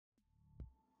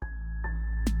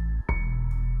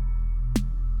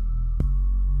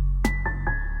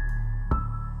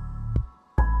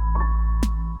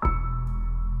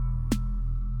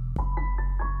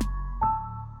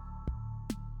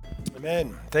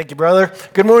Amen. Thank you, brother.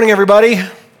 Good morning, everybody.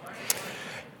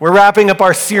 We're wrapping up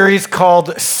our series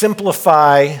called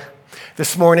Simplify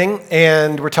this morning,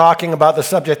 and we're talking about the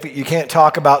subject that you can't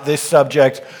talk about this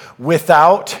subject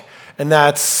without, and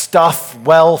that's stuff,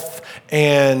 wealth,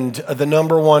 and the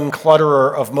number one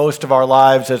clutterer of most of our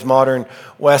lives as modern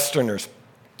Westerners.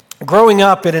 Growing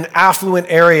up in an affluent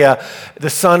area, the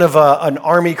son of an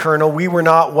army colonel, we were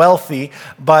not wealthy,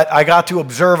 but I got to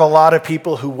observe a lot of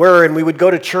people who were, and we would go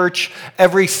to church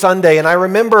every Sunday. And I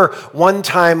remember one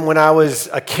time when I was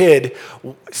a kid,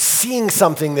 seeing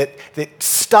something that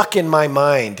stuck in my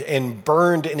mind and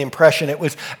burned an impression. It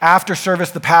was after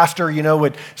service, the pastor,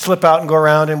 would slip out and go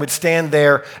around and would stand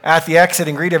there at the exit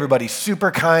and greet everybody. Super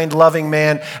kind, loving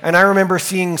man. And I remember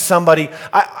seeing somebody,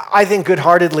 I think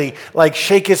good-heartedly,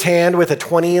 shake his hand with a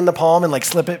 20 in the palm and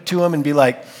slip it to him and be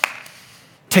like,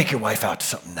 take your wife out to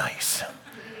something nice.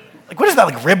 What is that,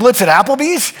 riblets at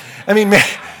Applebee's? I mean, man,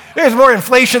 there's more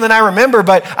inflation than I remember,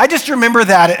 but I just remember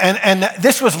that. And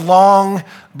this was long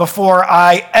before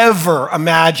I ever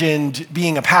imagined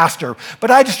being a pastor.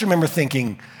 But I just remember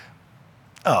thinking,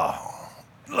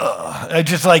 I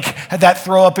just had that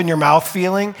throw up in your mouth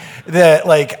feeling that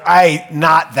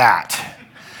not that.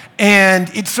 And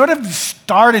it sort of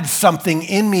started something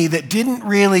in me that didn't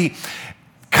really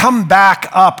come back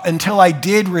up until I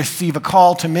did receive a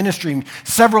call to ministry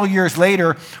several years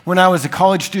later when I was a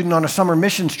college student on a summer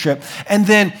missions trip. And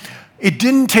then it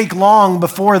didn't take long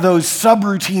before those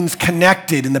subroutines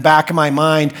connected in the back of my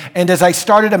mind. And as I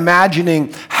started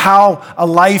imagining how a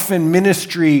life in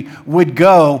ministry would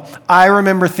go, I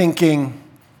remember thinking,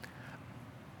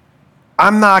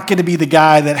 I'm not going to be the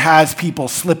guy that has people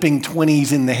slipping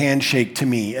 20s in the handshake to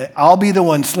me. I'll be the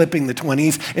one slipping the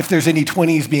 20s if there's any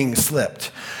 20s being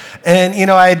slipped.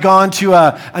 And, I had gone to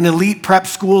an elite prep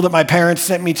school that my parents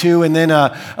sent me to, and then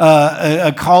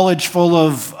a college full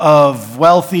of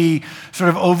wealthy,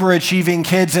 sort of overachieving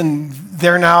kids, and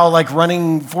they're now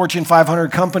running Fortune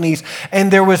 500 companies. And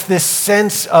there was this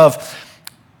sense of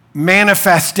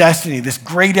manifest destiny, this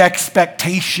great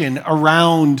expectation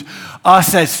around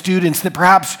us as students that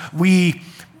perhaps we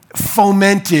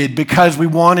fomented because we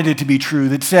wanted it to be true,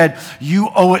 that said, you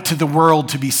owe it to the world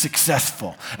to be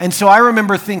successful. And so I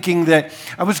remember thinking that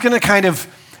I was going to kind of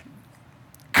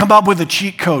come up with a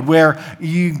cheat code where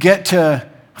you get to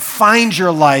find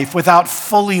your life without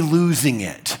fully losing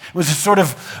it. It was a sort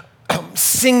of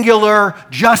singular,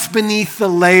 just beneath the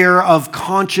layer of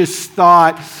conscious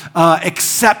thought,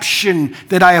 exception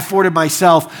that I afforded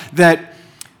myself that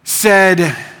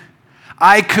said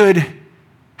I could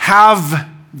have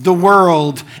the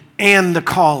world and the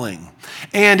calling.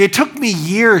 And it took me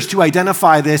years to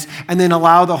identify this and then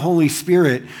allow the Holy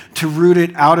Spirit to root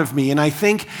it out of me. And I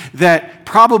think that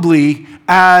probably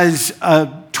as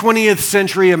a 20th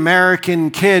century American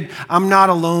kid, I'm not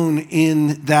alone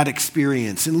in that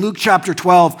experience. In Luke chapter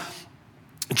 12,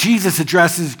 Jesus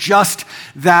addresses just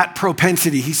that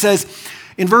propensity. He says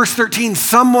in verse 13,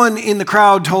 someone in the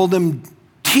crowd told him,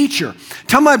 "Teacher,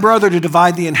 tell my brother to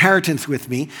divide the inheritance with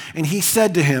me." And he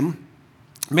said to him,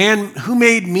 "Man, who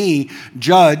made me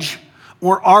judge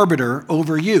or arbiter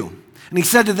over you?" And he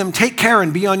said to them, "Take care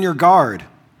and be on your guard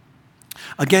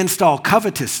against all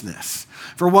covetousness.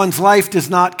 For one's life does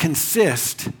not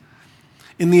consist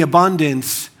in the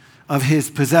abundance of his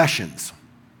possessions."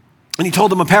 And he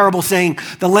told them a parable saying,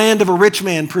 the land of a rich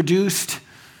man produced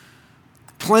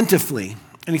plentifully.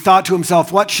 And he thought to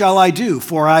himself, what shall I do?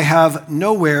 For I have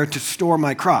nowhere to store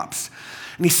my crops.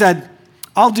 And he said,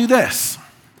 I'll do this.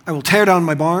 I will tear down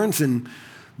my barns and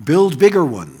build bigger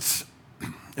ones.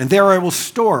 And there I will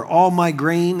store all my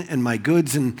grain and my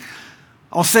goods. And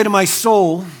I'll say to my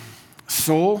soul,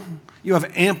 soul, you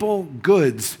have ample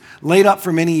goods laid up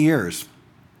for many years.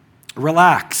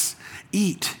 Relax,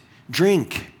 eat,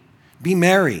 drink, be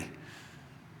merry.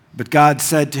 But God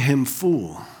said to him,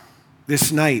 fool,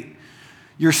 this night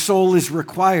your soul is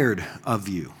required of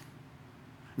you.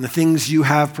 And the things you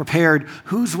have prepared,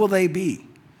 whose will they be?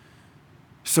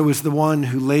 So is the one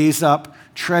who lays up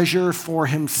treasure for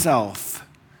himself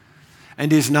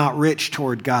and is not rich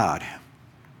toward God.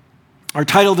 Our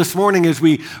title this morning as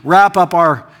we wrap up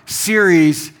our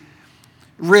series,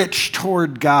 Rich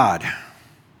Toward God.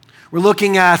 We're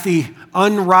looking at the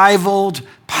unrivaled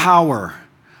power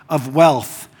of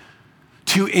wealth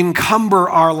to encumber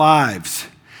our lives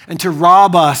and to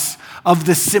rob us of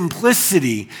the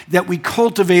simplicity that we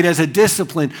cultivate as a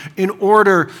discipline in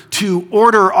order to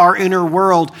order our inner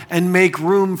world and make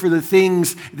room for the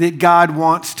things that God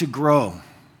wants to grow.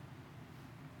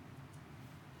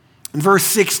 In verse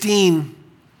 16,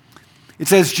 it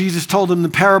says, Jesus told him the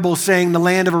parable saying, the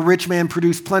land of a rich man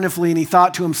produced plentifully, and he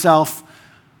thought to himself,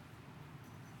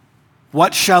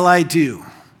 What shall I do?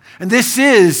 And this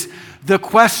is the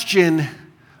question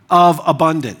of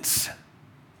abundance.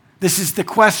 This is the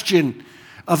question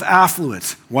of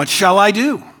affluence. What shall I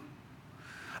do?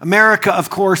 America, of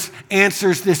course,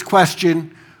 answers this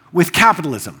question with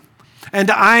capitalism. And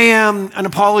I am an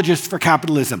apologist for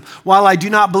capitalism. While I do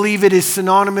not believe it is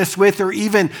synonymous with or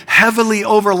even heavily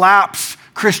overlaps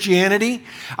Christianity,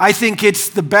 I think it's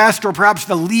the best or perhaps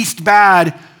the least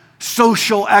bad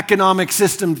social economic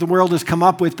system the world has come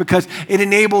up with because it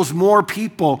enables more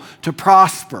people to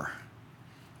prosper.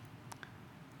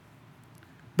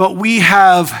 But we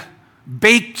have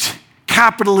baked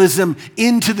capitalism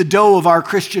into the dough of our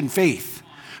Christian faith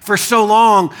for so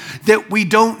long that we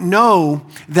don't know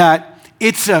that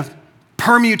it's a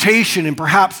permutation and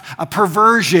perhaps a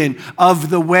perversion of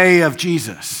the way of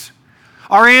Jesus.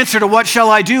 Our answer to what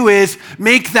shall I do is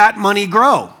make that money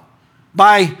grow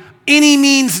by any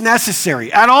means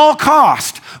necessary, at all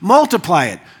cost, multiply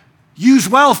it. Use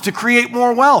wealth to create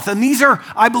more wealth. And these are,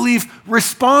 I believe,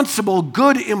 responsible,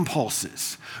 good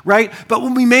impulses, right? But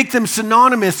when we make them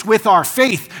synonymous with our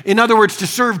faith, in other words, to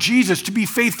serve Jesus, to be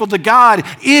faithful to God,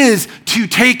 is to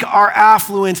take our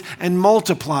affluence and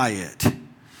multiply it.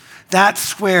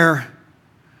 That's where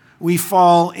we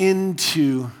fall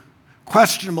into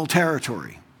questionable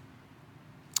territory.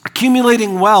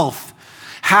 Accumulating wealth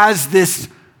has this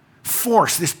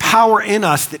force, this power in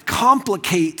us that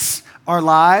complicates our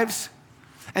lives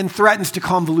and threatens to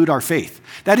convolute our faith.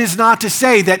 That is not to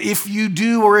say that if you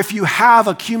do or if you have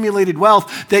accumulated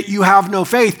wealth that you have no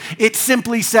faith. It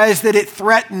simply says that it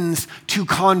threatens to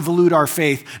convolute our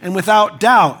faith. And without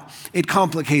doubt, it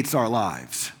complicates our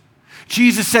lives.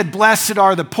 Jesus said, "Blessed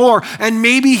are the poor," and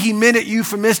maybe he meant it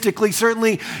euphemistically.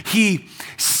 Certainly he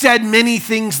said many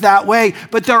things that way,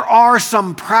 but there are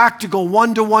some practical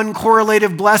one-to-one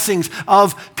correlative blessings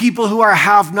of people who are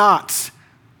have-nots.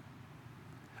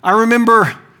 I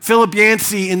remember Philip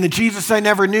Yancey in the Jesus I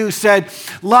Never Knew said,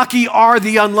 "Lucky are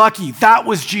the unlucky." That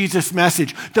was Jesus'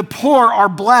 message. The poor are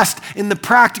blessed in the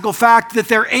practical fact that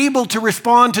they're able to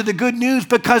respond to the good news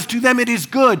because to them it is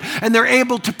good, and they're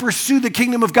able to pursue the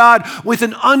kingdom of God with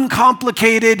an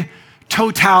uncomplicated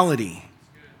totality.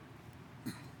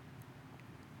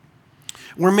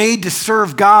 We're made to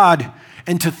serve God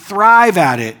and to thrive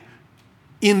at it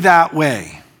in that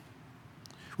way.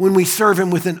 When we serve him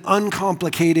with an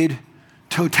uncomplicated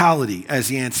totality, as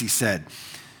Yancey said.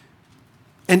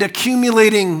 And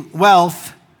accumulating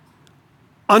wealth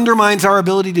undermines our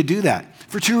ability to do that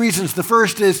for two reasons. The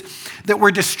first is that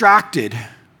we're distracted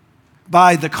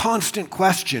by the constant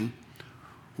question,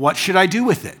 what should I do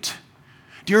with it?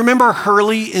 Do you remember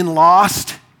Hurley in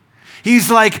Lost?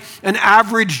 He's like an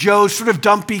average Joe, sort of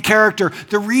dumpy character.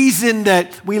 The reason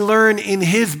that we learn in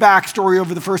his backstory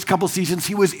over the first couple seasons,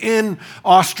 he was in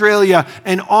Australia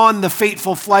and on the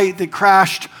fateful flight that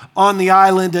crashed on the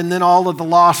island, and then all of the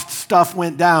lost stuff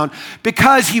went down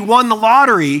because he won the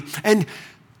lottery. And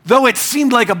though it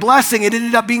seemed like a blessing, it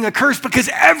ended up being a curse because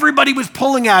everybody was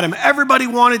pulling at him. Everybody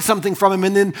wanted something from him.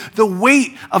 And then the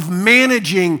weight of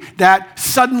managing that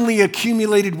suddenly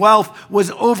accumulated wealth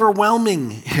was overwhelming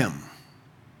him.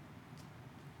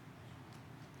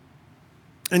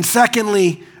 And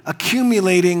secondly,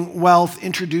 accumulating wealth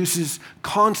introduces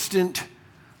constant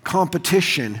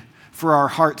competition for our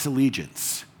heart's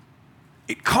allegiance.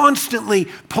 It constantly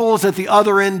pulls at the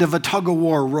other end of a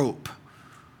tug-of-war rope.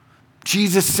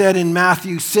 Jesus said in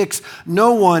Matthew 6,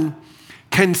 "No one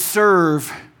can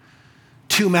serve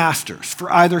two masters, for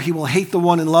either he will hate the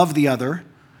one and love the other,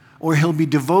 or he'll be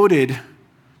devoted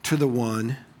to the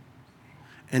one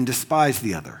and despise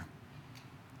the other."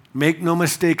 Make no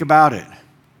mistake about it.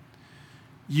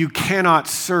 You cannot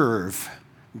serve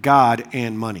God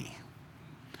and money.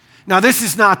 Now, this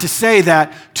is not to say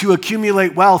that to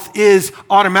accumulate wealth is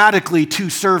automatically to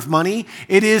serve money.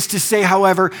 It is to say,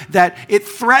 however, that it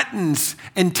threatens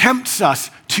and tempts us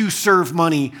to serve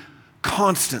money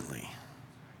constantly.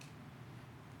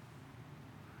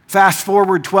 Fast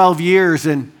forward 12 years,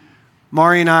 and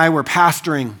Mari and I were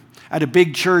pastoring at a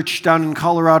big church down in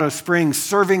Colorado Springs,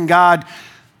 serving God,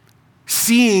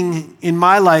 seeing in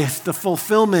my life the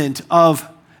fulfillment of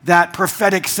that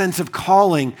prophetic sense of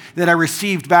calling that I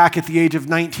received back at the age of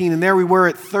 19. And there we were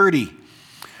at 30.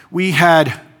 We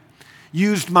had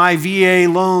used my VA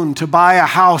loan to buy a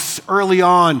house early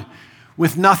on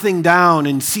with nothing down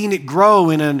and seen it grow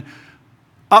in an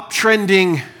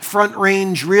uptrending Front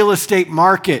Range real estate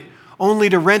market, only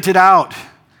to rent it out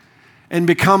and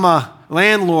become a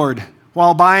landlord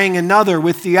while buying another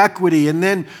with the equity. And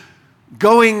then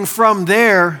going from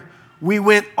there, we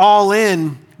went all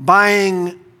in,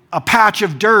 buying a patch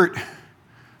of dirt,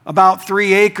 about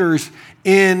 3 acres,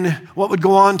 in what would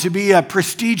go on to be a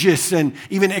prestigious and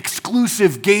even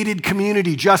exclusive gated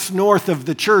community just north of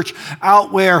the church,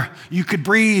 out where you could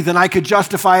breathe and I could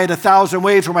justify it 1,000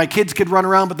 ways, where my kids could run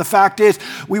around. But the fact is,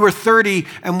 we were 30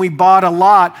 and we bought a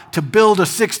lot to build a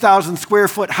 6,000 square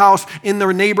foot house in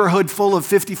the neighborhood full of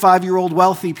 55-year-old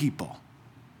wealthy people.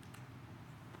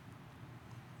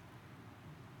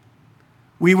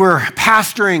 We were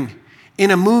pastoring in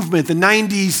a movement, the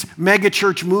 90s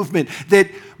megachurch movement, that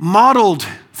modeled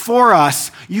for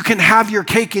us, you can have your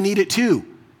cake and eat it too.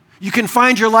 You can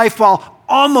find your life while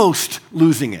almost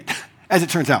losing it, as it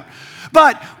turns out.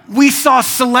 But we saw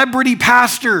celebrity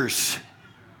pastors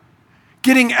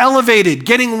getting elevated,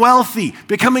 getting wealthy,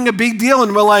 becoming a big deal,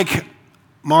 and we're like,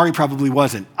 Mari probably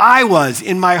wasn't. I was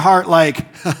in my heart like,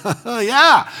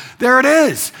 yeah, there it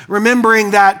is.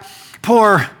 Remembering that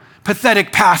poor,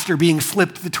 pathetic pastor being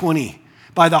slipped the 20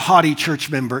 by the haughty church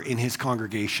member in his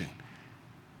congregation.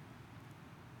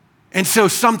 And so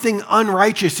something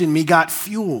unrighteous in me got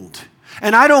fueled.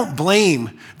 And I don't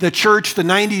blame the church, the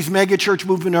 90s megachurch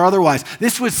movement or otherwise.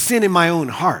 This was sin in my own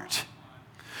heart.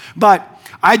 But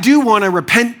I do want to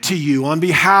repent to you on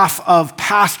behalf of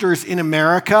pastors in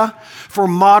America for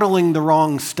modeling the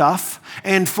wrong stuff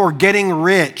and for getting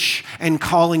rich and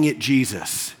calling it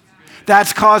Jesus.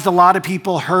 That's caused a lot of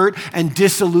people hurt and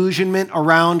disillusionment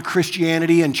around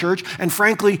Christianity and church. And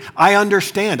frankly, I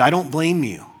understand. I don't blame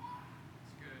you.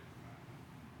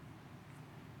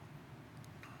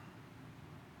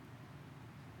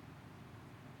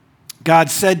 God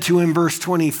said to him, verse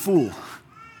 20, fool.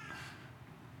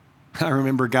 I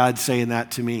remember God saying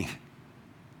that to me.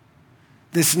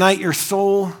 This night your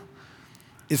soul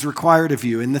is required of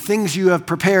you, and the things you have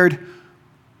prepared,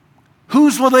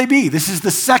 whose will they be? This is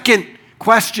the second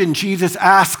question Jesus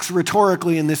asks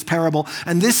rhetorically in this parable,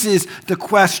 and this is the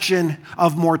question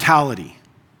of mortality.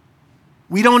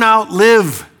 We don't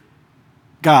outlive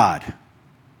God.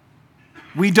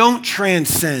 We don't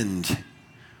transcend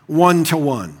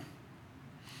one-to-one.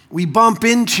 We bump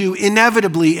into,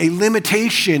 inevitably, a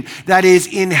limitation that is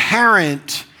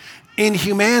inherent in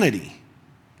humanity.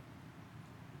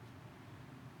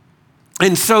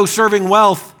 And so serving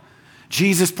wealth,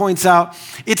 Jesus points out,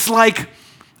 it's like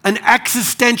an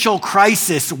existential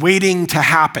crisis waiting to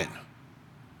happen.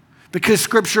 Because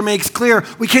Scripture makes clear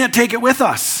we can't take it with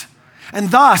us.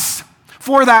 And thus,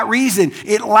 for that reason,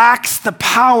 it lacks the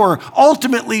power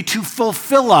ultimately to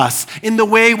fulfill us in the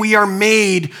way we are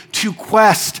made to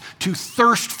quest, to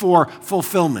thirst for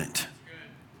fulfillment.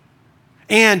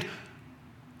 And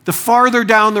the farther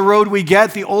down the road we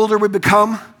get, the older we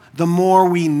become, the more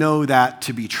we know that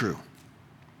to be true.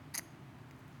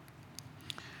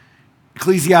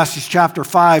 Ecclesiastes chapter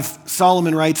 5,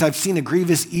 Solomon writes, I've seen a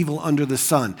grievous evil under the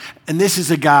sun. And this is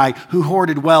a guy who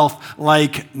hoarded wealth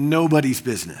like nobody's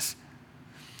business.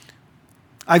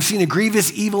 I've seen a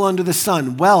grievous evil under the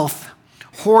sun, wealth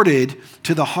hoarded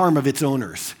to the harm of its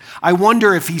owners. I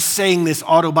wonder if he's saying this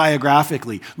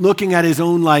autobiographically, looking at his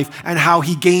own life and how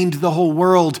he gained the whole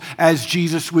world, as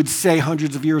Jesus would say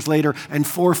hundreds of years later, and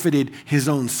forfeited his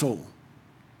own soul.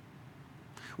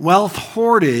 Wealth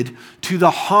hoarded to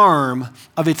the harm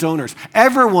of its owners.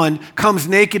 Everyone comes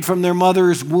naked from their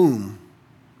mother's womb.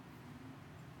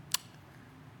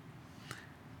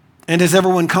 And as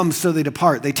everyone comes, so they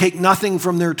depart. They take nothing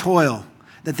from their toil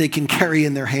that they can carry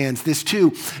in their hands. This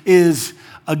too is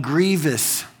a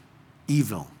grievous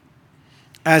evil.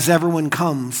 As everyone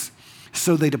comes,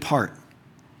 so they depart.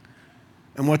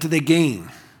 And what do they gain?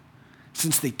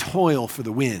 Since they toil for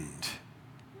the wind.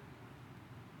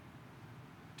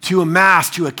 To amass,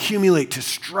 to accumulate, to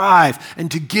strive,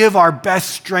 and to give our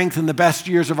best strength in the best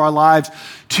years of our lives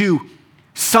to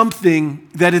something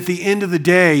that at the end of the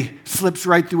day slips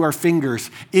right through our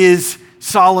fingers is,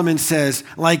 Solomon says,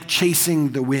 like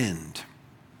chasing the wind.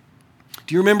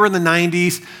 Do you remember in the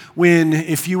 90s when,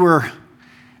 if you were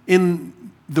in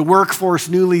the workforce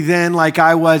newly then, like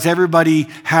I was, everybody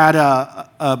had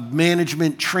a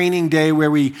management training day where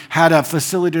we had a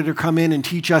facilitator come in and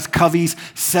teach us Covey's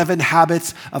 7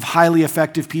 Habits of Highly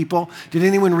Effective People. Did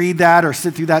anyone read that or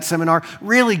sit through that seminar?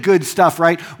 Really good stuff,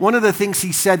 right? One of the things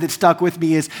he said that stuck with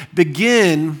me is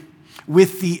begin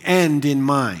with the end in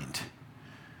mind.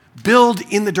 Build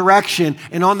in the direction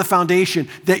and on the foundation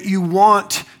that you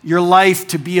want your life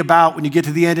to be about when you get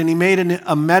to the end. And he made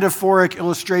a metaphoric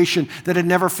illustration that I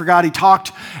never forgot. He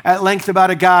talked at length about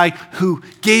a guy who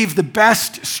gave the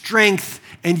best strength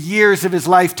and years of his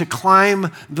life to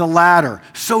climb the ladder.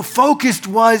 So focused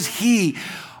was he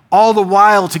all the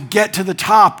while to get to the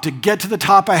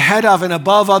top ahead of and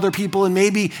above other people and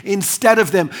maybe instead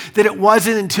of them, that it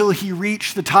wasn't until he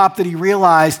reached the top that he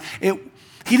realized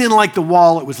He didn't like the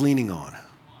wall it was leaning on.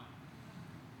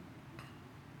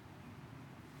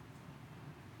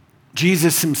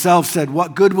 Jesus himself said,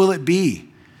 what good will it be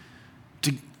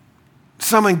to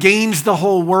someone gains the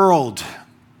whole world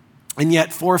and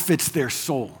yet forfeits their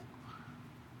soul?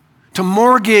 To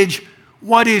mortgage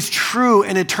what is true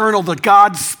and eternal, the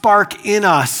God spark in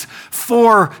us,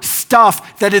 for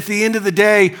stuff that at the end of the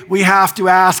day we have to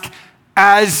ask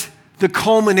as the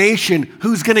culmination,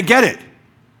 who's going to get it?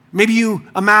 Maybe you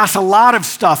amass a lot of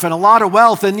stuff and a lot of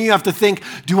wealth, and you have to think,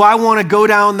 do I want to go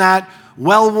down that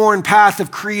well-worn path of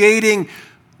creating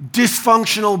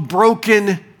dysfunctional,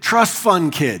 broken trust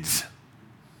fund kids?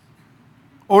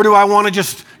 Or do I want to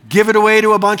just give it away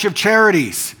to a bunch of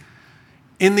charities?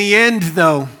 In the end,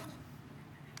 though,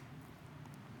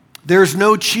 there's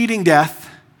no cheating death,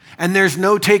 and there's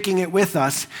no taking it with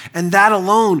us, and that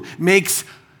alone makes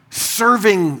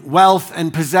serving wealth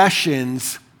and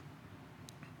possessions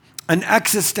an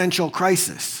existential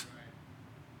crisis.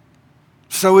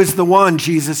 So is the one,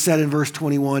 Jesus said in verse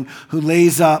 21, who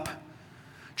lays up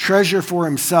treasure for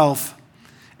himself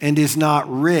and is not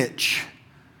rich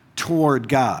toward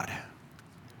God.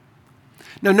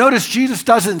 Now notice Jesus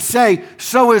doesn't say,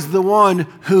 so is the one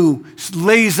who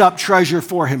lays up treasure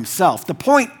for himself. The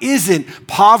point isn't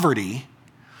poverty.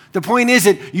 The point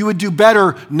isn't you would do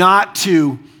better not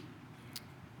to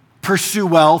pursue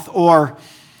wealth or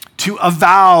to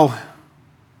avow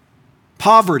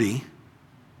poverty.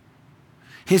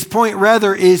 His point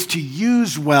rather is to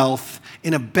use wealth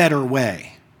in a better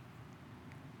way.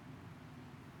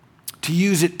 To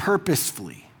use it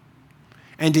purposefully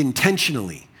and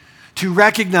intentionally. To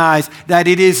recognize that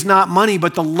it is not money,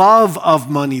 but the love of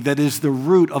money that is the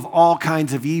root of all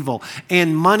kinds of evil.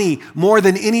 And money, more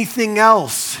than anything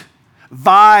else,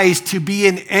 vies to be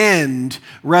an end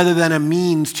rather than a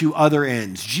means to other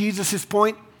ends. Jesus'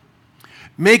 point,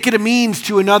 make it a means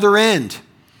to another end,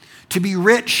 to be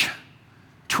rich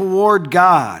toward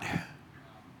God.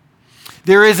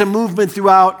 There is a movement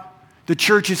throughout the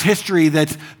church's history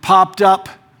that's popped up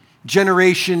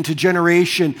generation to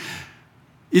generation.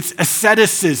 It's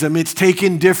asceticism. It's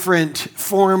taken different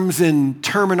forms and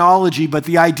terminology, but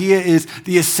the idea is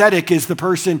the ascetic is the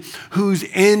person whose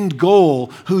end goal,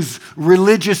 whose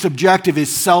religious objective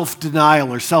is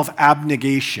self-denial or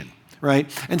self-abnegation, right?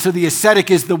 And so the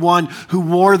ascetic is the one who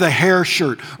wore the hair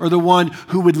shirt or the one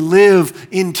who would live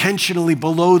intentionally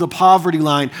below the poverty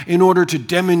line in order to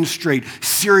demonstrate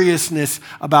seriousness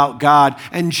about God.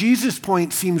 And Jesus'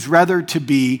 point seems rather to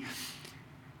be,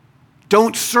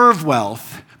 don't serve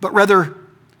wealth, but rather,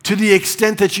 to the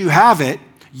extent that you have it,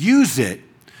 use it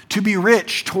to be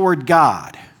rich toward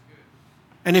God.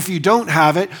 And if you don't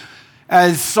have it,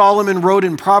 as Solomon wrote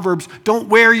in Proverbs, don't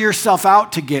wear yourself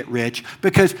out to get rich,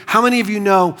 because how many of you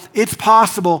know it's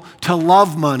possible to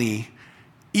love money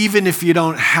even if you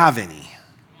don't have any?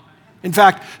 In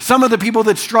fact, some of the people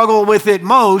that struggle with it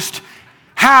most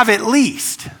have at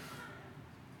least.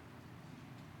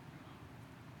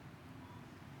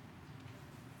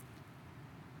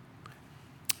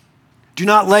 Do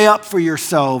not lay up for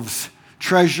yourselves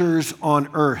treasures on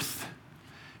earth,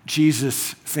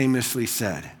 Jesus famously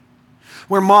said,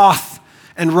 where moth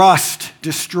and rust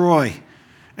destroy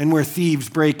and where thieves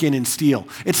break in and steal.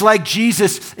 It's like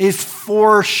Jesus is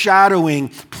foreshadowing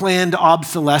planned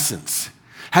obsolescence.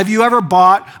 Have you ever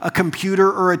bought a computer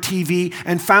or a TV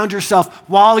and found yourself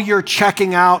while you're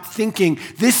checking out thinking,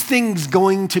 this thing's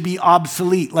going to be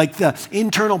obsolete, like the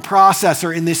internal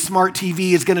processor in this smart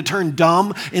TV is going to turn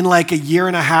dumb in like a year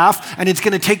and a half, and it's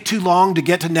going to take too long to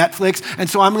get to Netflix, and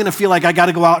so I'm going to feel like I got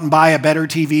to go out and buy a better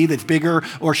TV that's bigger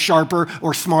or sharper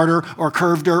or smarter or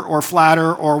curveder or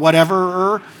flatter or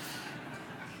whatever.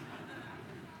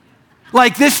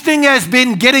 Like this thing has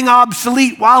been getting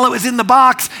obsolete while it was in the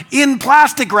box in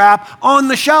plastic wrap on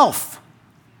the shelf.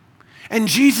 And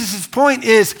Jesus' point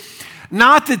is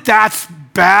not that that's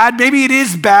bad. Maybe it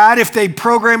is bad if they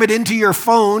program it into your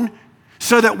phone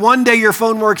so that one day your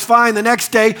phone works fine, the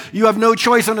next day you have no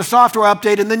choice on a software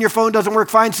update, and then your phone doesn't work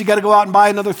fine, so you got to go out and buy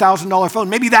another $1,000 phone.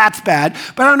 Maybe that's bad,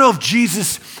 but I don't know if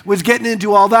Jesus was getting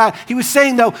into all that. He was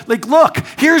saying though, like, look,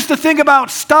 here's the thing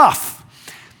about stuff.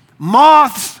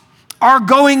 Moths are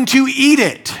going to eat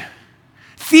it.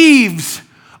 Thieves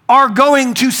are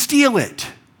going to steal it.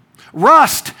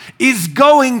 Rust is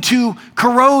going to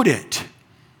corrode it.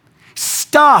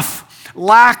 Stuff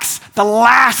lacks the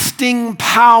lasting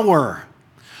power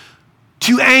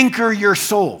to anchor your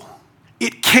soul.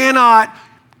 It cannot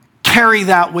carry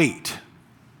that weight.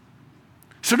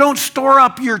 So don't store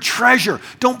up your treasure.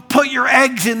 Don't put your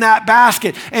eggs in that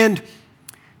basket, and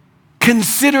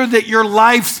consider that your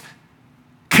life's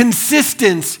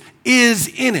consistence is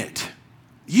in it.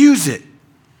 use it.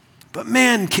 But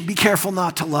man, be careful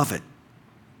not to love it.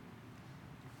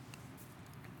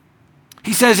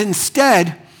 He says,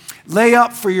 instead, lay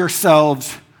up for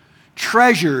yourselves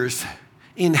treasures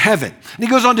in heaven. And he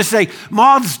goes on to say,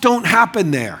 moths don't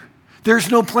happen there.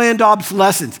 There's no planned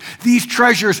obsolescence. These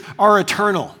treasures are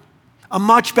eternal, a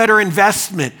much better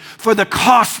investment for the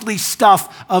costly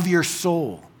stuff of your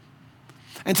soul.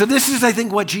 And so this is, I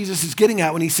think, what Jesus is getting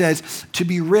at when he says to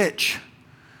be rich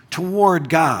toward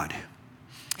God.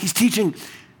 He's teaching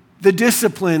the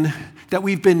discipline that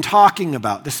we've been talking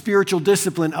about, the spiritual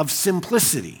discipline of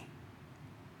simplicity.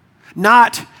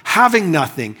 Not having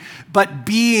nothing, but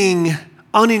being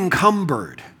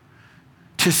unencumbered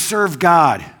to serve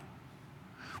God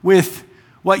with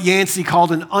what Yancey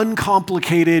called an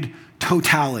uncomplicated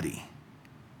totality.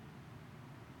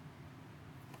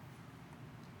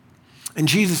 And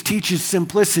Jesus teaches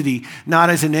simplicity not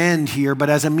as an end here, but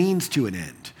as a means to an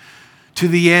end, to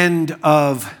the end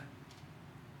of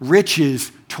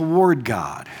riches toward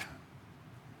God,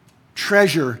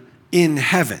 treasure in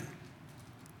heaven.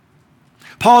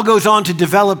 Paul goes on to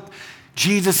develop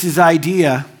Jesus'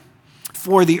 idea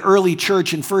for the early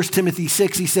church in 1 Timothy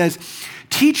 6. He says,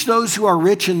 teach those who are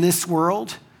rich in this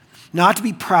world not to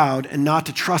be proud and not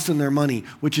to trust in their money,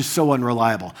 which is so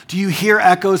unreliable. Do you hear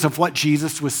echoes of what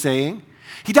Jesus was saying?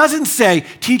 He doesn't say,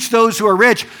 teach those who are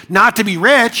rich not to be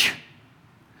rich,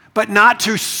 but not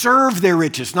to serve their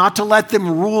riches, not to let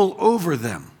them rule over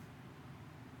them.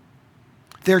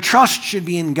 Their trust should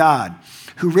be in God,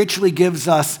 who richly gives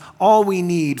us all we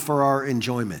need for our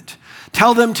enjoyment.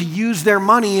 Tell them to use their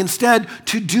money instead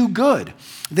to do good.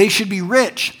 They should be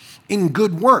rich in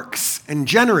good works and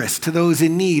generous to those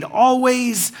in need,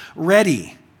 always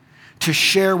ready to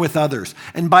share with others.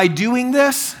 And by doing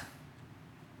this,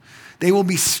 they will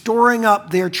be storing up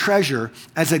their treasure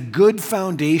as a good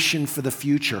foundation for the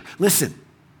future. Listen,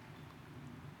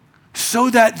 so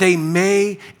that they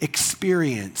may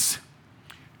experience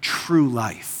true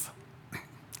life.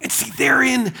 And see,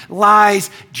 therein lies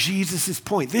Jesus'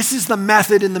 point. This is the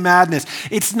method in the madness.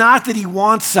 It's not that he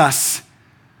wants us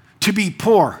to be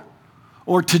poor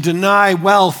or to deny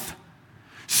wealth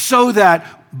so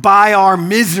that by our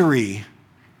misery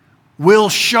we'll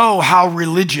show how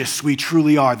religious we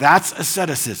truly are. That's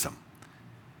asceticism.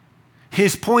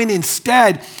 His point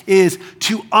instead is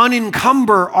to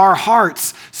unencumber our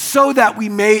hearts so that we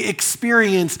may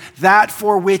experience that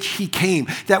for which he came,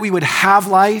 that we would have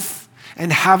life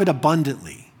and have it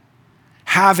abundantly,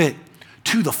 have it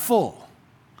to the full.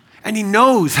 And he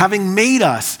knows, having made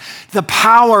us, the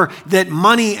power that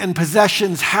money and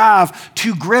possessions have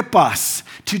to grip us,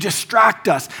 to distract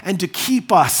us, and to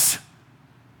keep us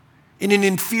in an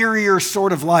inferior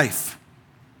sort of life.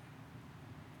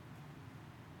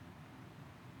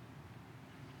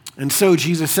 And so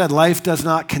Jesus said, life does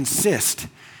not consist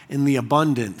in the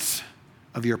abundance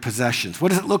of your possessions. What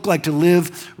does it look like to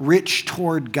live rich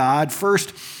toward God?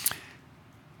 First,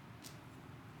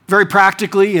 very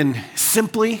practically and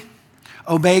simply,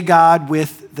 obey God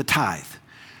with the tithe.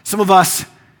 Some of us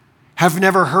have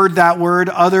never heard that word.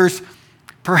 Others,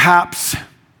 perhaps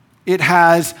it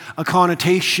has a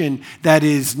connotation that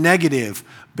is negative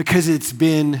because it's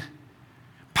been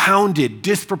pounded,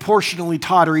 disproportionately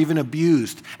taught, or even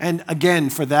abused. And again,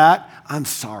 for that, I'm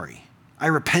sorry. I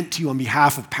repent to you on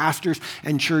behalf of pastors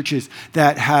and churches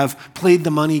that have played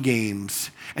the money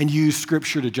games and used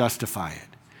Scripture to justify it.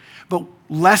 But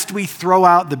lest we throw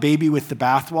out the baby with the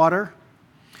bathwater,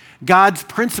 God's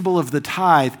principle of the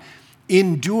tithe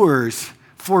endures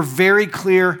for very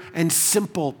clear and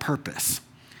simple purpose.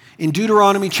 In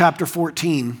Deuteronomy chapter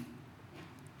 14,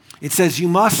 it says, you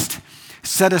must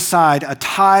set aside a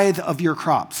tithe of your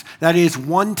crops. That is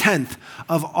 1/10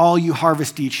 of all you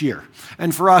harvest each year.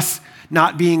 And for us,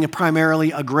 not being a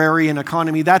primarily agrarian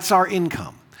economy, that's our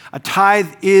income. A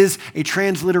tithe is a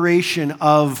transliteration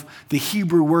of the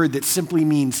Hebrew word that simply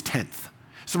means tenth.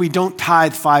 So we don't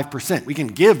tithe 5%. We can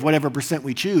give whatever percent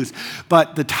we choose,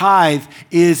 but the tithe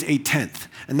is a tenth.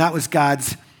 And that was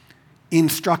God's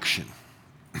instruction.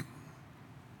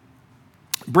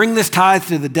 Bring this tithe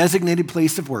to the designated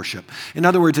place of worship. In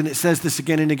other words, and it says this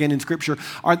again and again in Scripture,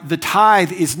 the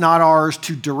tithe is not ours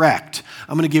to direct.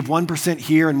 I'm going to give 1%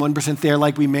 here and 1% there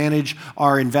like we manage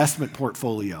our investment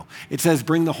portfolio. It says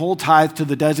bring the whole tithe to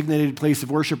the designated place of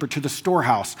worship, or to the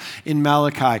storehouse in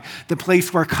Malachi, the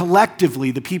place where collectively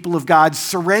the people of God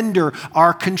surrender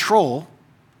our control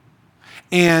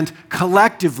and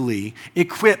collectively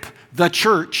equip the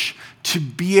church to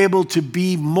be able to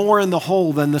be more in the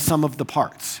whole than the sum of the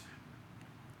parts.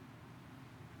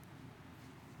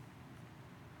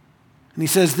 And he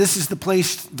says, this is the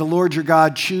place the Lord your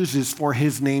God chooses for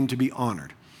his name to be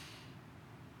honored.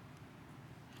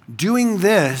 Doing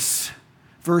this,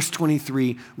 verse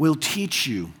 23, will teach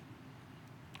you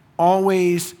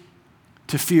always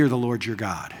to fear the Lord your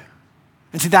God.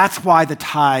 And see, that's why the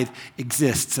tithe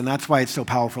exists, and that's why it's so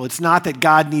powerful. It's not that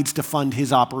God needs to fund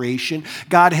his operation.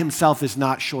 God himself is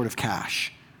not short of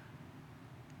cash.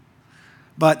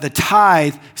 But the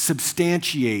tithe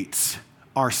substantiates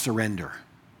our surrender.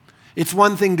 It's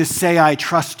one thing to say, I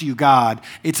trust you, God.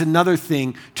 It's another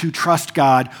thing to trust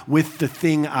God with the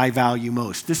thing I value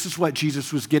most. This is what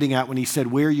Jesus was getting at when he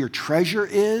said, where your treasure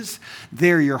is,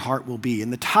 there your heart will be.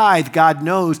 And the tithe, God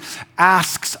knows,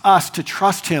 asks us to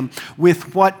trust him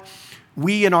with what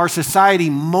we in our society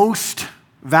most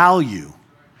value.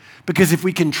 Because if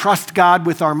we can trust God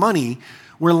with our money,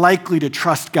 we're likely to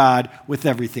trust God with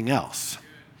everything else.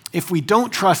 If we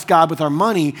don't trust God with our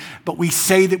money, but we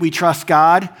say that we trust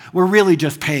God, we're really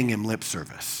just paying him lip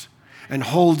service and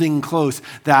holding close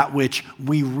that which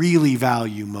we really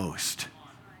value most.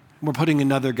 We're putting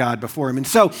another God before him. And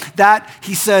so that,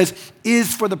 he says,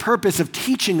 is for the purpose of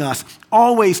teaching us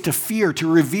always to fear,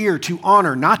 to revere, to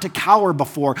honor, not to cower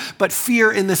before, but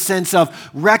fear in the sense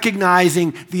of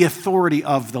recognizing the authority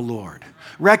of the Lord.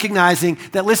 Recognizing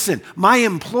that, listen, my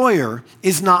employer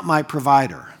is not my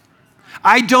provider.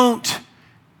 I don't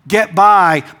get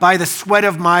by the sweat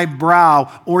of my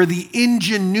brow or the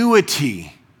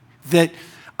ingenuity that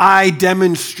I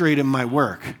demonstrate in my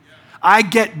work. I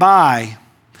get by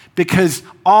because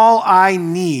all I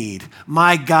need,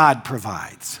 my God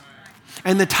provides.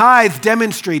 And the tithe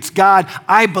demonstrates, God,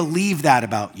 I believe that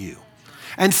about you.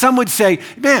 And some would say,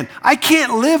 man, I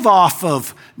can't live off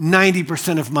of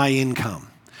 90% of my income.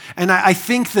 And I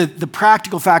think that the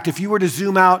practical fact, if you were to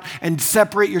zoom out and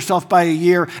separate yourself by a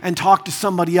year and talk to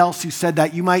somebody else who said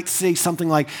that, you might say something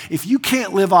like, if you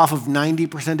can't live off of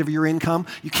 90% of your income,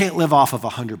 you can't live off of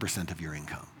 100% of your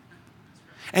income.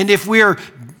 And if we're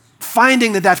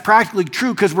finding that that's practically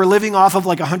true because we're living off of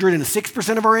like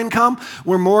 106% of our income,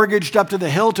 we're mortgaged up to the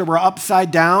hilt or we're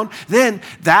upside down, then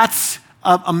that's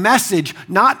a message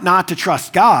not to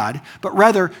trust God, but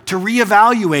rather to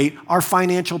reevaluate our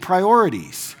financial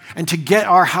priorities and to get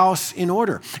our house in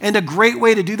order. And a great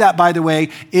way to do that, by the way,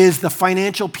 is the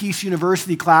Financial Peace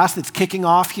University class that's kicking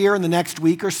off here in the next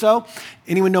week or so.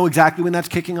 Anyone know exactly when that's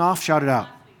kicking off? Shout it out.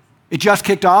 It just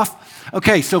kicked off?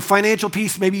 Okay, so Financial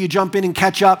Peace, maybe you jump in and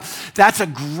catch up. That's a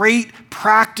great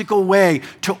practical way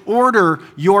to order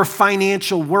your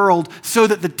financial world so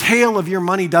that the tail of your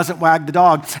money doesn't wag the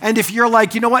dog. And if you're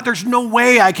like, you know what, there's no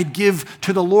way I could give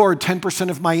to the Lord 10%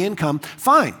 of my income,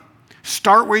 fine.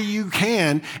 Start where you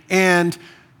can and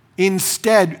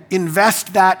instead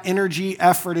invest that energy,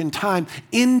 effort, and time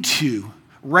into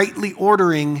rightly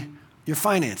ordering your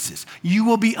finances. You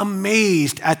will be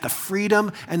amazed at the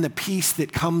freedom and the peace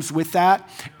that comes with that,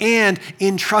 and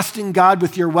in trusting God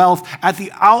with your wealth at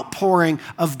the outpouring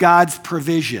of God's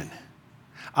provision.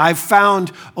 I've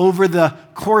found over the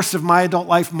course of my adult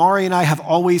life, Mari and I have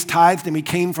always tithed, and we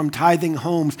came from tithing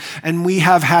homes, and we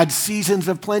have had seasons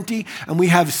of plenty, and we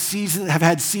have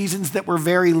had seasons that were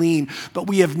very lean, but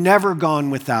we have never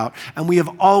gone without, and we have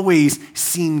always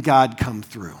seen God come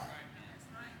through.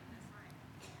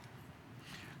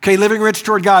 Okay, living rich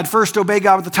toward God. First, obey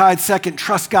God with the tithe. Second,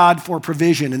 trust God for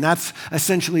provision. And that's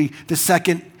essentially the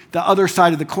other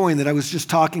side of the coin that I was just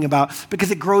talking about,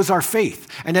 because it grows our faith.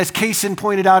 And as Kaysen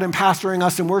pointed out in pastoring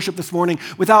us in worship this morning,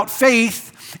 without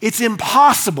faith, it's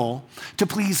impossible to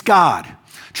please God.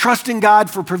 Trusting God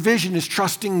for provision is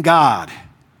trusting God.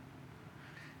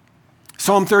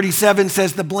 Psalm 37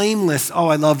 says, the blameless, oh,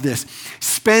 I love this,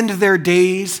 spend their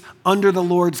days under the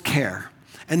Lord's care,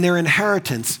 and their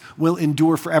inheritance will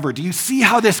endure forever. Do you see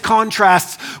how this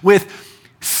contrasts with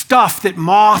stuff that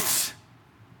moths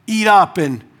eat up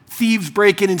and thieves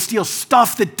break in and steal,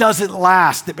 stuff that doesn't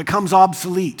last, that becomes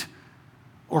obsolete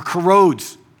or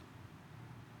corrodes?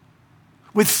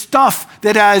 With stuff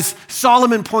that, as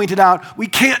Solomon pointed out, we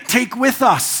can't take with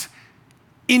us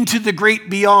into the great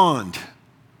beyond.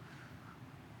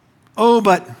 Oh,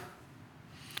 but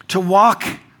to walk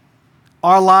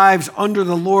our lives under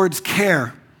the Lord's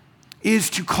care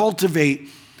is to cultivate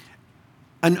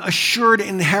an assured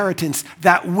inheritance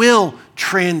that will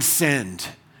transcend,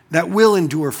 that will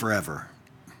endure forever.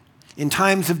 In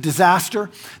times of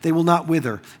disaster, they will not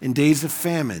wither. In days of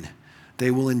famine, they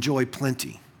will enjoy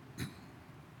plenty.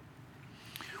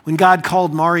 When God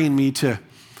called Mari and me to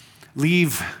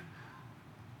leave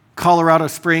Colorado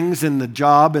Springs and the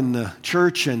job and the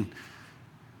church and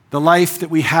the life that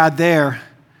we had there,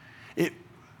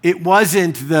 it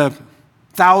wasn't the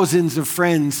thousands of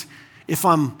friends, if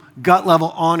I'm gut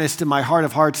level honest in my heart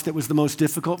of hearts, that was the most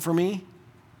difficult for me.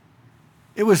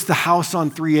 It was the house on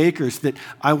 3 acres that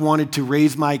I wanted to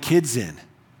raise my kids in.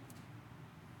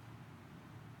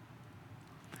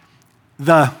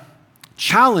 The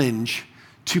challenge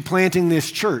to planting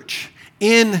this church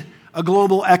in a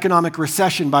global economic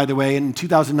recession, by the way, in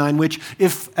 2009, which,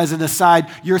 if, as an aside,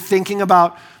 you're thinking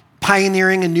about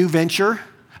pioneering a new venture,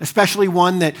 especially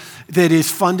one that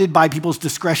is funded by people's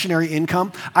discretionary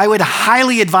income, I would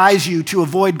highly advise you to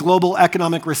avoid global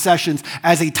economic recessions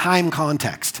as a time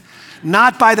context,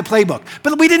 not by the playbook.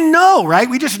 But we didn't know, right?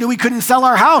 We just knew we couldn't sell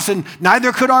our house, and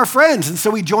neither could our friends. And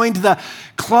so we joined the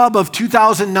club of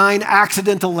 2009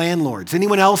 accidental landlords.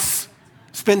 Anyone else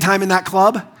spend time in that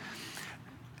club?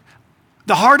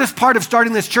 The hardest part of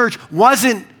starting this church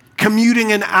wasn't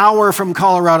commuting an hour from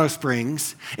Colorado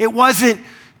Springs. It wasn't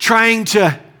trying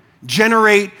to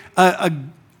generate a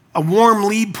warm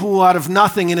lead pool out of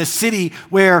nothing in a city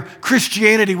where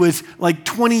Christianity was like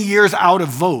 20 years out of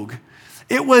vogue.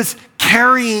 It was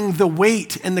carrying the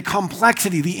weight and the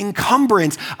complexity, the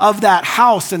encumbrance of that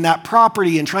house and that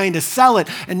property and trying to sell it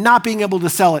and not being able to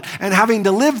sell it and having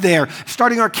to live there,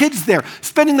 starting our kids there,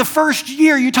 spending the first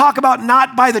year, you talk about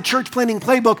not by the church planting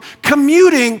playbook,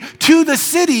 commuting to the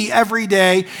city every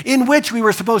day in which we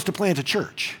were supposed to plant a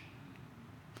church.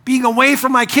 Being away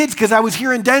from my kids because I was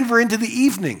here in Denver into the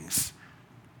evenings.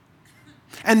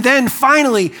 And then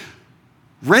finally,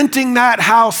 renting that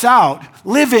house out,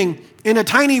 living in a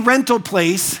tiny rental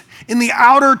place in the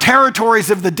outer territories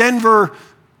of the Denver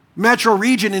metro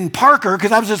region in Parker,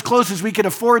 because I was as close as we could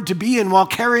afford to be in while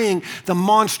carrying the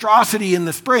monstrosity in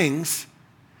the Springs,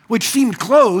 which seemed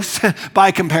close by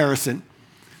comparison.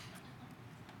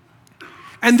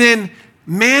 And then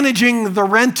managing the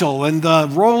rental and the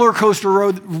roller coaster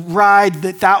ride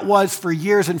that was for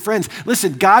years. And friends,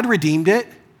 listen, God redeemed it,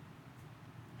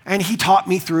 and he taught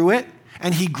me through it,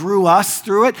 and he grew us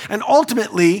through it, and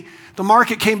ultimately, the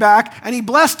market came back and he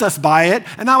blessed us by it.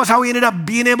 And that was how we ended up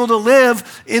being able to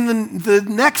live in the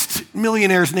next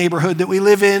millionaire's neighborhood that we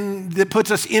live in that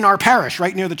puts us in our parish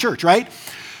right near the church, right?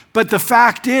 But the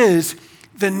fact is,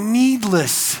 the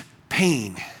needless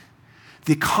pain,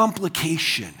 the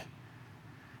complication,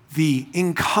 the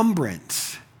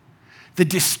encumbrance, the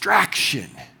distraction,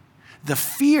 the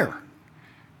fear,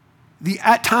 the,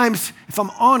 at times, if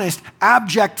I'm honest,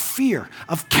 abject fear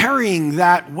of carrying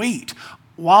that weight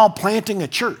while planting a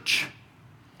church.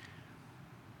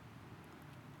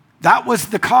 That was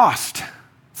the cost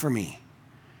for me.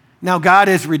 Now, God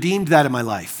has redeemed that in my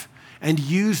life and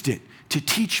used it to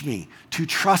teach me to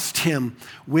trust him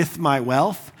with my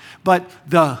wealth. But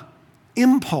the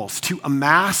impulse to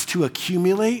amass, to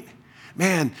accumulate,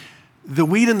 man, the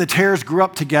wheat and the tares grew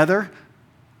up together.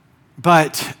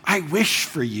 But I wish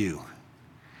for you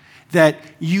that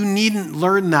you needn't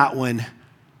learn that one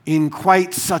in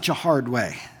quite such a hard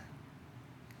way.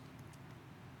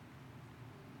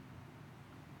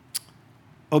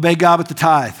 Obey God with the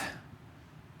tithe.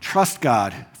 Trust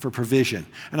God for provision.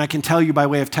 And I can tell you by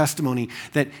way of testimony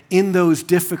that in those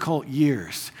difficult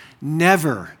years,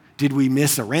 never did we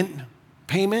miss a rent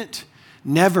payment.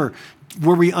 Never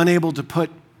were we unable to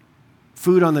put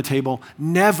food on the table.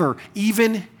 Never,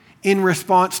 even in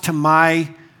response to my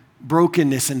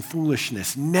brokenness and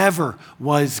foolishness, never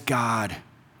was God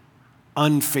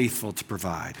unfaithful to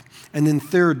provide. And then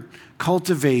third,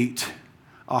 cultivate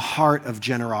a heart of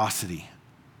generosity.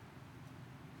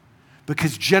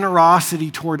 Because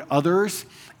generosity toward others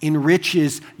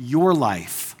enriches your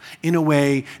life in a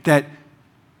way that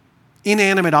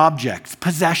inanimate objects,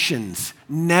 possessions,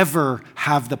 never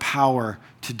have the power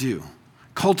to do.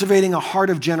 Cultivating a heart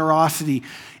of generosity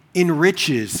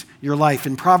enriches your life.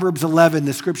 In Proverbs 11,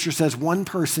 the scripture says, one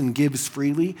person gives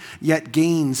freely, yet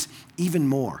gains even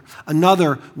more.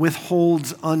 Another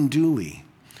withholds unduly,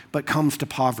 but comes to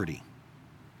poverty.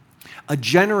 A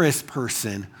generous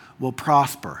person will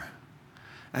prosper,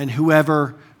 and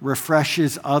whoever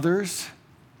refreshes others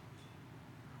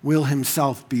will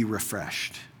himself be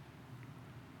refreshed.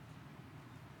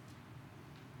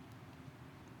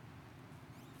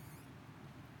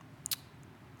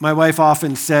 My wife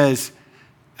often says,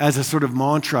 as a sort of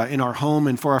mantra in our home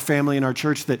and for our family and our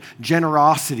church, that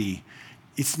generosity,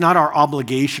 it's not our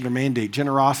obligation or mandate.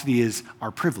 Generosity is our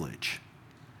privilege.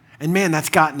 And man, that's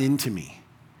gotten into me.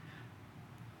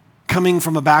 Coming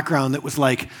from a background that was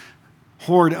like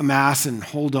hoard, amass, and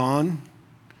hold on,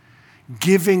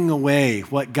 giving away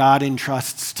what God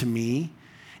entrusts to me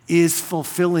is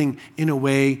fulfilling in a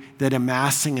way that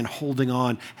amassing and holding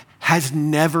on has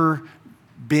never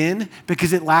been,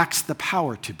 because it lacks the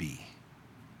power to be.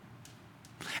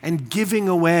 And giving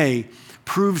away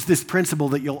proves this principle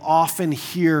that you'll often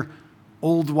hear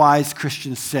old wise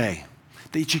Christians say,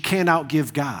 that you can't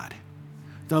outgive God.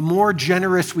 the more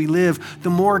generous we live, the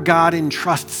more God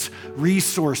entrusts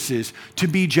resources to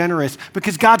be generous.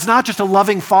 Because God's not just a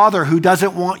loving father who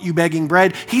doesn't want you begging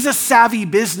bread. He's a savvy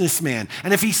businessman.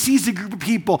 And if he sees a group of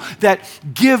people that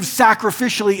give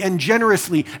sacrificially and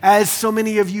generously, as so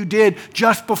many of you did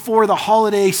just before the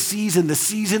holiday season, the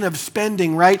season of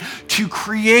spending, right, to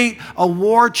create a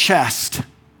war chest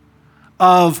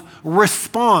of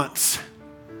response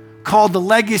called the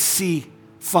Legacy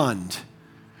Fund,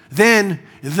 then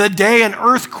the day an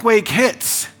earthquake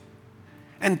hits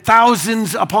and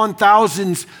thousands upon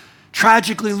thousands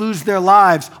tragically lose their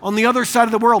lives, on the other side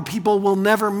of the world, people will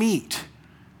never meet.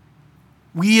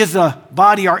 We as a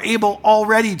body are able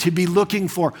already to be looking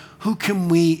for who can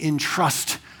we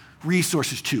entrust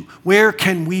resources to? Where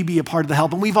can we be a part of the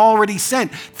help? And we've already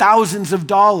sent thousands of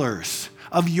dollars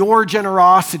of your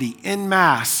generosity en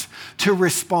masse to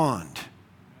respond.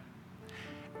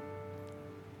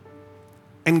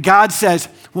 And God says,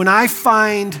 when I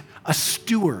find a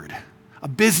steward, a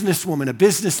businesswoman, a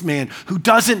businessman who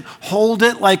doesn't hold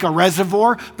it like a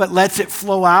reservoir, but lets it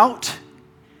flow out,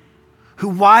 who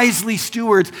wisely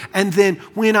stewards, and then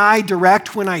when I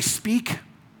direct, when I speak,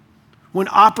 when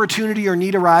opportunity or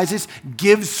need arises,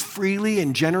 gives freely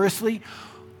and generously,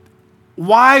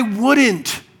 why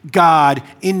wouldn't God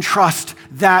entrust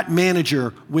that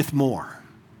manager with more?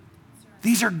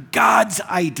 These are God's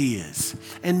ideas.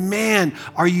 And man,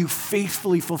 are you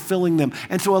faithfully fulfilling them.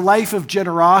 And so a life of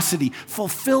generosity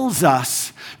fulfills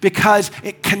us because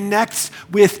it connects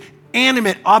with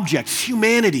animate objects,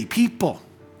 humanity, people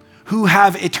who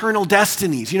have eternal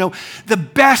destinies. You know, the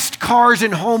best cars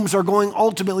and homes are going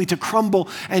ultimately to crumble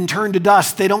and turn to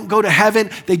dust. They don't go to heaven.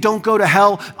 They don't go to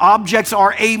hell. Objects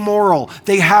are amoral.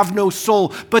 They have no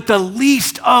soul. But the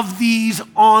least of these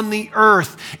on the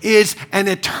earth is an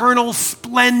eternal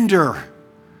splendor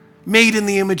made in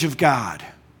the image of God.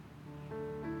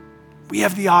 We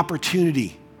have the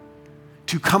opportunity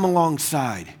to come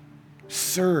alongside,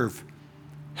 serve,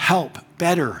 help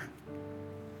better.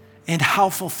 And how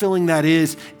fulfilling that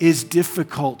is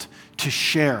difficult to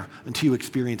share until you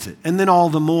experience it. And then all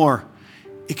the more,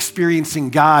 experiencing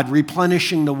God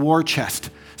replenishing the war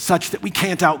chest such that we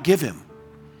can't outgive him.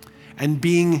 And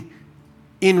being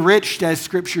enriched, as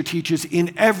Scripture teaches,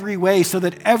 in every way so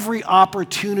that every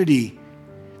opportunity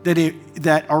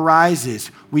that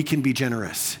arises, we can be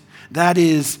generous. That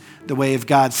is the way of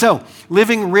God. So,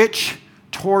 living rich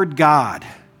toward God.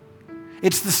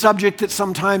 It's the subject that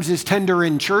sometimes is tender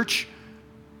in church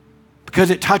because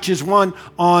it touches, one,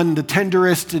 on the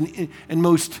tenderest and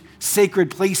most sacred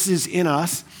places in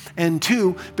us, and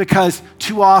two, because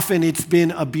too often it's been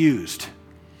abused.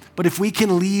 But if we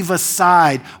can leave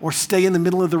aside or stay in the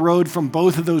middle of the road from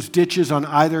both of those ditches on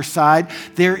either side,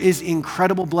 there is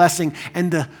incredible blessing.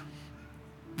 And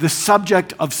the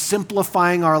subject of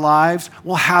simplifying our lives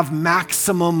will have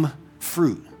maximum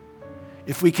fruit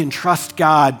if we can trust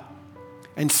God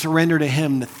and surrender to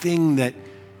him the thing that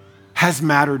has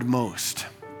mattered most,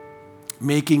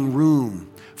 making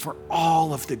room for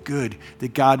all of the good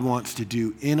that God wants to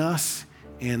do in us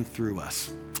and through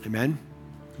us. Amen?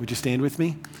 Would you stand with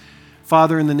me?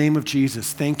 Father, in the name of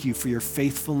Jesus, thank you for your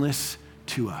faithfulness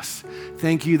to us.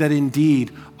 Thank you that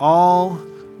indeed all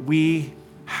we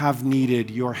have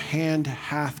needed, your hand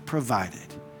hath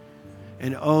provided.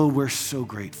 And oh, we're so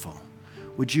grateful.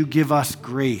 Would you give us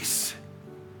grace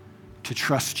to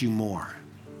trust you more?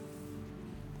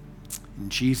 In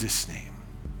Jesus' name,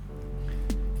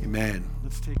 amen.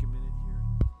 Let's take a minute.